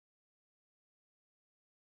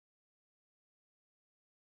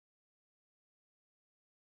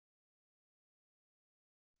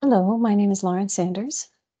Hello, my name is Lauren Sanders,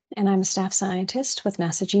 and I'm a staff scientist with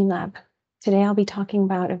NASA Gene Lab. Today I'll be talking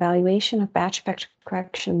about evaluation of batch effect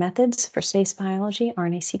correction methods for space biology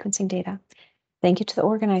RNA sequencing data. Thank you to the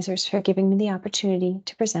organizers for giving me the opportunity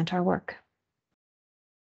to present our work.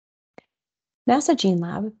 NASA Gene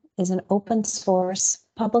Lab is an open source,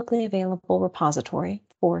 publicly available repository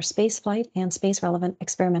for spaceflight and space-relevant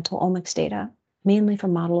experimental omics data, mainly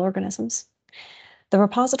from model organisms. The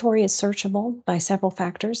repository is searchable by several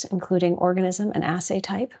factors, including organism and assay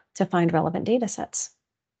type, to find relevant data sets.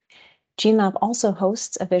 GeneLab also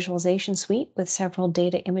hosts a visualization suite with several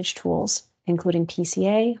data image tools, including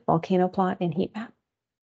PCA, volcano plot, and heat map.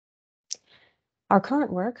 Our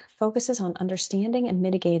current work focuses on understanding and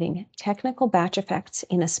mitigating technical batch effects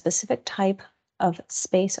in a specific type of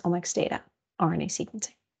space omics data, RNA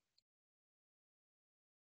sequencing.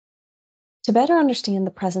 To better understand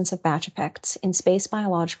the presence of batch effects in space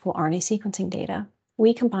biological RNA sequencing data,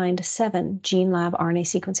 we combined 7 GeneLab RNA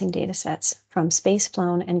sequencing datasets from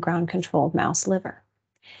space-flown and ground-controlled mouse liver.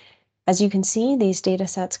 As you can see, these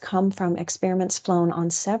datasets come from experiments flown on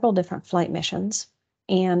several different flight missions,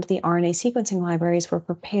 and the RNA sequencing libraries were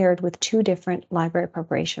prepared with 2 different library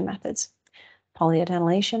preparation methods,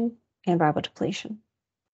 polyadenylation and ribodepletion.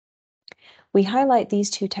 We highlight these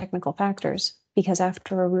 2 technical factors because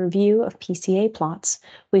after a review of PCA plots,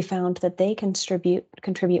 we found that they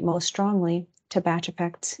contribute most strongly to batch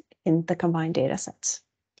effects in the combined datasets.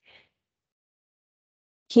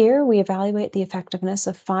 Here, we evaluate the effectiveness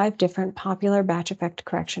of 5 different popular batch effect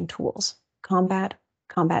correction tools: Combat,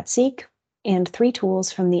 Combat-Seq, and 3 tools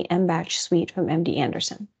from the MBatch suite from MD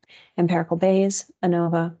Anderson: Empirical Bayes,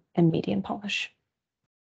 ANOVA, and Median Polish.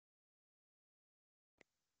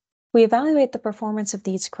 We evaluate the performance of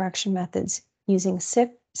these correction methods using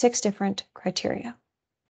 6 different criteria: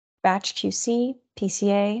 batch QC,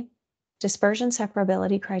 PCA, dispersion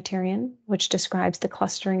separability criterion, which describes the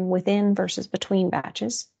clustering within versus between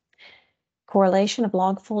batches, correlation of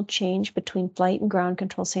log-fold change between flight and ground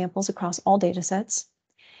control samples across all datasets,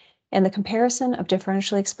 and the comparison of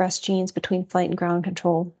differentially expressed genes between flight and ground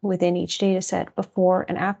control within each dataset before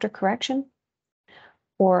and after correction,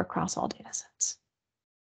 or across all datasets.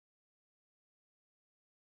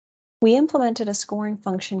 We implemented a scoring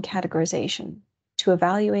function categorization to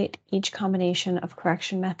evaluate each combination of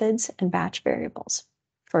correction methods and batch variables.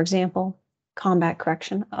 For example, combat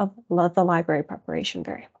correction of the library preparation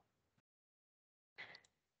variable.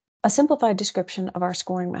 A simplified description of our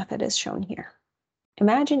scoring method is shown here.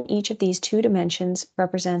 Imagine each of these 2 dimensions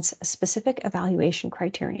represents a specific evaluation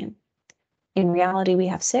criterion. In reality, we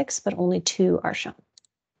have 6, but only 2 are shown.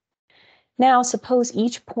 Now, suppose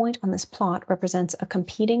each point on this plot represents a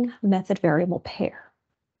competing method variable pair.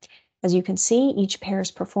 As you can see, each pair's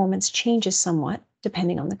performance changes somewhat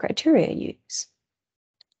depending on the criteria you use.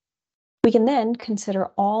 We can then consider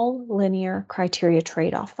all linear criteria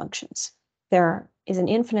trade-off functions. There is an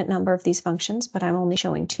infinite number of these functions, but I'm only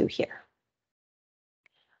showing 2 here.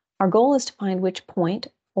 Our goal is to find which point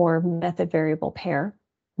or method variable pair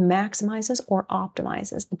maximizes or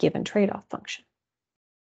optimizes the given trade-off function.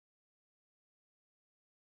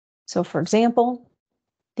 So for example,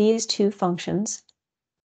 these 2 functions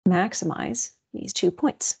maximize these 2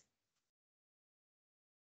 points.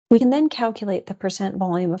 We can then calculate the percent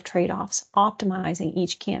volume of trade-offs optimizing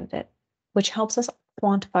each candidate, which helps us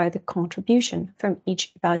quantify the contribution from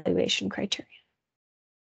each evaluation criterion.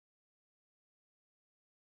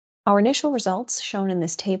 Our initial results shown in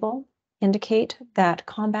this table indicate that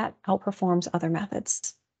Combat outperforms other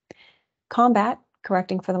methods. Combat,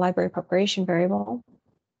 correcting for the library preparation variable,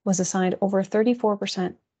 was assigned over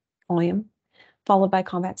 34% volume, followed by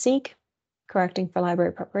Combat-Seq, correcting for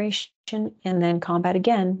library preparation, and then Combat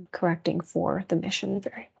again, correcting for the mission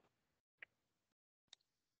variable.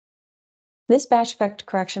 This batch effect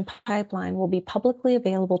correction pipeline will be publicly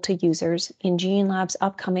available to users in GeneLab's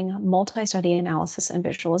upcoming multi-study analysis and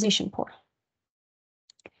visualization portal.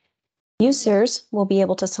 Users will be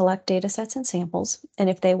able to select datasets and samples, and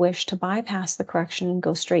if they wish to bypass the correction and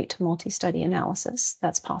go straight to multi-study analysis,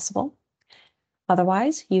 that's possible.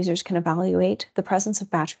 Otherwise, users can evaluate the presence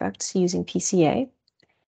of batch effects using PCA,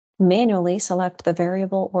 manually select the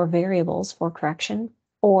variable or variables for correction,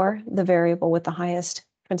 or the variable with the highest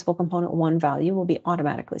principal component 1 value will be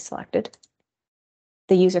automatically selected.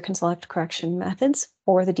 The user can select correction methods,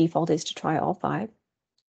 or the default is to try all 5.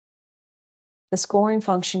 The scoring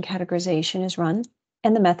function categorization is run,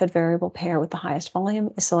 and the method variable pair with the highest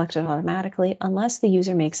volume is selected automatically unless the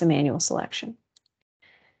user makes a manual selection.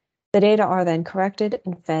 The data are then corrected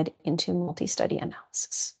and fed into multi-study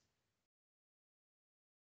analysis.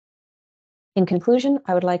 In conclusion,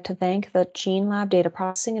 I would like to thank the Gene Lab Data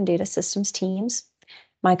Processing and Data Systems teams,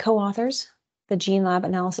 my co-authors, the Gene Lab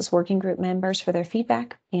Analysis Working Group members for their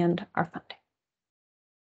feedback, and our funding.